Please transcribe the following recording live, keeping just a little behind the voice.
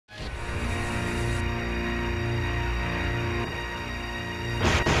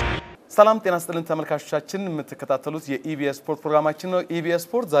ሰላም ጤና ይስጥልን ተመልካቾቻችን የምትከታተሉት የኢቢኤስ ስፖርት ፕሮግራማችን ነው ኢቢኤስ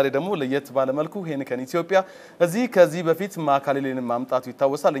ስፖርት ዛሬ ደግሞ ለየት ባለ መልኩ ሄንከን ኢትዮጵያ ከዚህ በፊት ማካሌሌን ማምጣቱ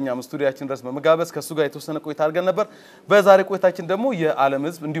ይታወሳል እኛም ስቱዲዮአችን ድረስ በመጋበዝ ከሱ ጋር የተወሰነ ቆይታ አድርገን ነበር በዛሬ ቆይታችን ደግሞ የዓለም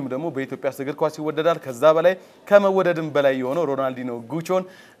ሕዝብ እንዲሁም ደግሞ በኢትዮጵያ እግር ኳስ ይወደዳል ከዛ በላይ ከመወደድም በላይ የሆነው ሮናልዲኖ ጉቾን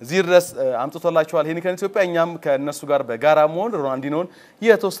እዚህ ድረስ አምጥቶላችኋል ሄንከን ኢትዮጵያ እኛም ከነሱ ጋር በጋራ መሆን ሮናልዲኖን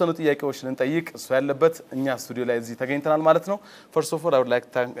የተወሰኑ ጥያቄዎችን እንጠይቅ እሱ ያለበት እኛ ስቱዲዮ ላይ እዚህ ተገኝተናል ማለት ነው first of all I would like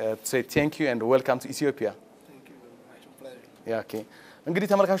to say thank you and welcome to Ethiopia. Thank you very much. A pleasure. Yeah, okay. እንግዲህ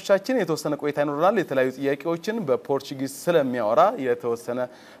ተመልካቾቻችን የተወሰነ ቆይታ ይኖርናል የተለያዩ ጥያቄዎችን በፖርቹጊዝ ስለሚያወራ የተወሰነ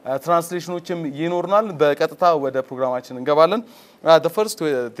ትራንስሌሽኖችም ይኖርናል በቀጥታ ወደ ፕሮግራማችን እንገባለን. The first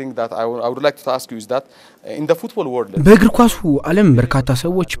thing that I would like to ask you is that in the football world በእግር ኳሱ ዓለም በርካታ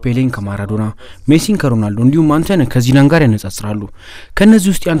ሰዎች ፔሌን ከማራዶና ሜሲን ከሮናልዶ እንዲሁም አንተን ከዚዳን ጋር ያነጻጽራሉ ከነዚህ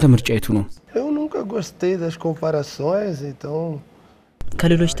ውስጥ ያንተ ምርጫ የቱ ነው? Eu nunca gostei das comparações, então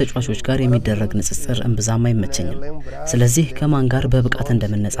ከሌሎች ተጫዋቾች ጋር የሚደረግ ንጽጽር እንብዛም አይመቸኝም ስለዚህ ከማን ጋር በብቃት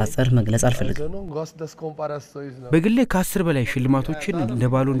እንደምንነጻጸር መግለጽ አልፈልግም በግሌ ከ10 በላይ ሽልማቶችን እንደ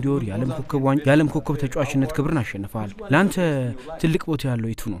ባሎን ዲዮር የዓለም ኮከብ ተጫዋችነት ክብርን አሸንፈዋል ላንተ ትልቅ ቦታ ያለው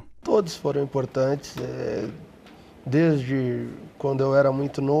የቱ ነው? Todos foram importantes desde quando eu era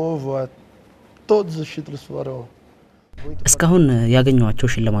muito novo todos os títulos foram እስካሁን ያገኘኋቸው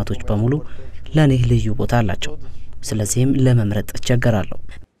ሽልማቶች በሙሉ ለኔ ልዩ ቦታ አላቸው ስለዚህም ለመምረጥ እቸገራለሁ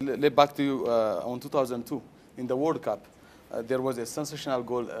back to on 2002 in the World Cup there was a sensational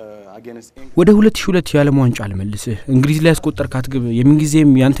goal against England ወደ 2002 የዓለም ዋንጫ ለመልሰህ እንግሊዝ ላይ ያስቆጠርካት ግብ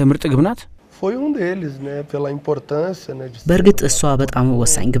የምንጊዜም ያንተ ምርጥ ግብ ናት? Foi deles, né, pela importância, né, በርግጥ እሷ በጣም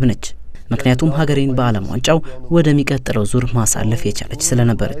ወሳኝ ግብ ነች ምክንያቱም ሀገሬን በዓለም ዋንጫው ወደሚቀጥለው ዙር ማሳለፍ የቻለች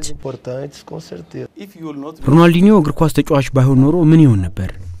ስለነበረች ሮናልዲኒሆ እግር ኳስ ተጫዋች ባይሆን ኖሮ ምን ይሆን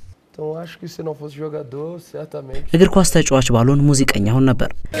ነበር? Então acho que se não fosse jogador, certamente እግር ኳስ ተጫዋች ባልሆን ሙዚቀኛ ሆን ነበር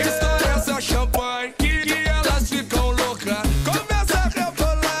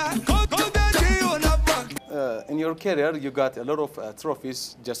in your career you got a lot of trophies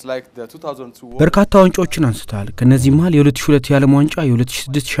just like the 2002 በርካታ ዋንጫዎችን አንስታል ከነዚህ መሃል የ2002 የዓለም ዋንጫ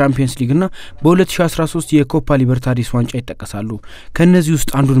የ2006 ቻምፒየንስ ሊግ እና በ2013 የኮፓ ሊበርታዲስ ዋንጫ ይጠቀሳሉ ከነዚህ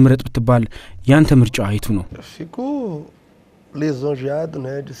ውስጥ አንዱን ምረጥ ብትባል ያንተ ምርጫ አይቱ ነው? Fico lisonjeado,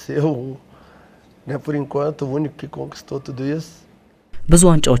 né, de ser né, por enquanto o único que conquistou tudo isso. ብዙ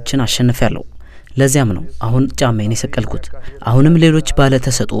ዋንጫዎችን አሸንፌያለሁ ለዚያም ነው አሁን ጫማዬን የሰቀልኩት አሁንም ሌሎች ባለ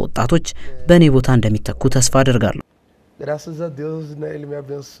ተሰጥኦ ወጣቶች በኔ ቦታ እንደሚተኩ ተስፋ አደርጋለሁ Graças a Deus, né, ele me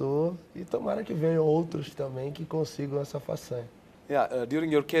abençoou e tomara que venham outros também que consigam essa façanha. Yeah, during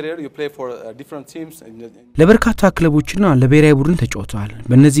your career you play for different teams ለበርካታ ክለቦችና ለብሔራዊ ቡድን ተጫውተዋል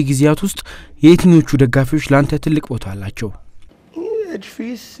በእነዚህ ጊዜያት ውስጥ የትኞቹ ደጋፊዎች ላንተ ትልቅ ቦታ አላቸው? É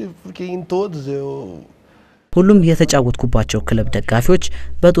difícil porque em todos eu ሁሉም የተጫወትኩባቸው ክለብ ደጋፊዎች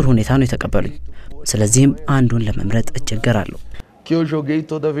በጥሩ ሁኔታ ነው የተቀበሉኝ ስለዚህም አንዱን ለመምረጥ እቸገራለሁ que eu joguei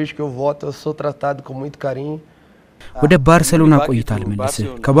toda vez que eu volto eu sou tratado com muito carinho ወደ ባርሴሎና ቆይታል መልስ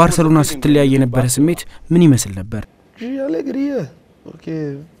ከባርሴሎና ስትለያይ የነበረ ስሜት ምን ይመስል ነበር? de alegria porque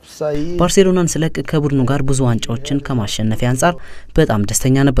saí ባርሴሎናን ስለቅ ከቡድኑ ጋር ብዙ ዋንጫዎችን ከማሸነፍ አንፃር በጣም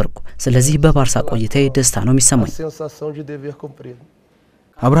ደስተኛ ነበርኩ ስለዚህ በባርሳ ቆይታዬ ደስታ ነው የሚሰማኝ sensação de dever cumprido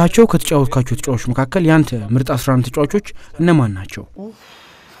አብራቸው ከተጫወትካቸው ተጫዋቾች መካከል ያንተ ምርጥ 11 ተጫዋቾች እነማን ናቸው?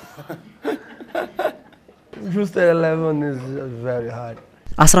 Just 11 is very hard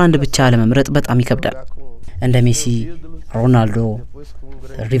 11 ብቻ ለመምረጥ በጣም ይከብዳል እንደ ሜሲ ሮናልዶ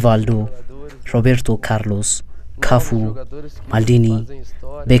ሪቫልዶ ሮቤርቶ ካርሎስ ካፉ ማልዲኒ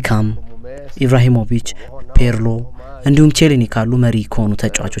ቤካም ኢብራሂሞቪች ፔርሎ እንዲሁም ቼሌኒ ካሉ መሪ ከሆኑ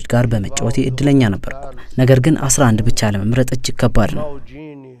ተጫዋቾች ጋር በመጫወቴ እድለኛ ነበርኩ ነገር ግን 11 ብቻ ለመምረጥ እጅግ ከባድ ነው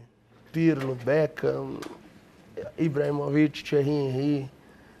Pirlo, Beckham, Ibrahimovic, Thierry Henry.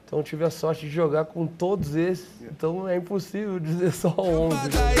 Então tive a sorte de jogar com todos esses. Então é impossível dizer só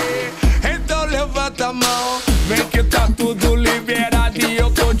 11. Então levanta a mão, vem que tá tudo liberado e eu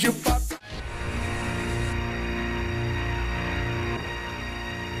tô de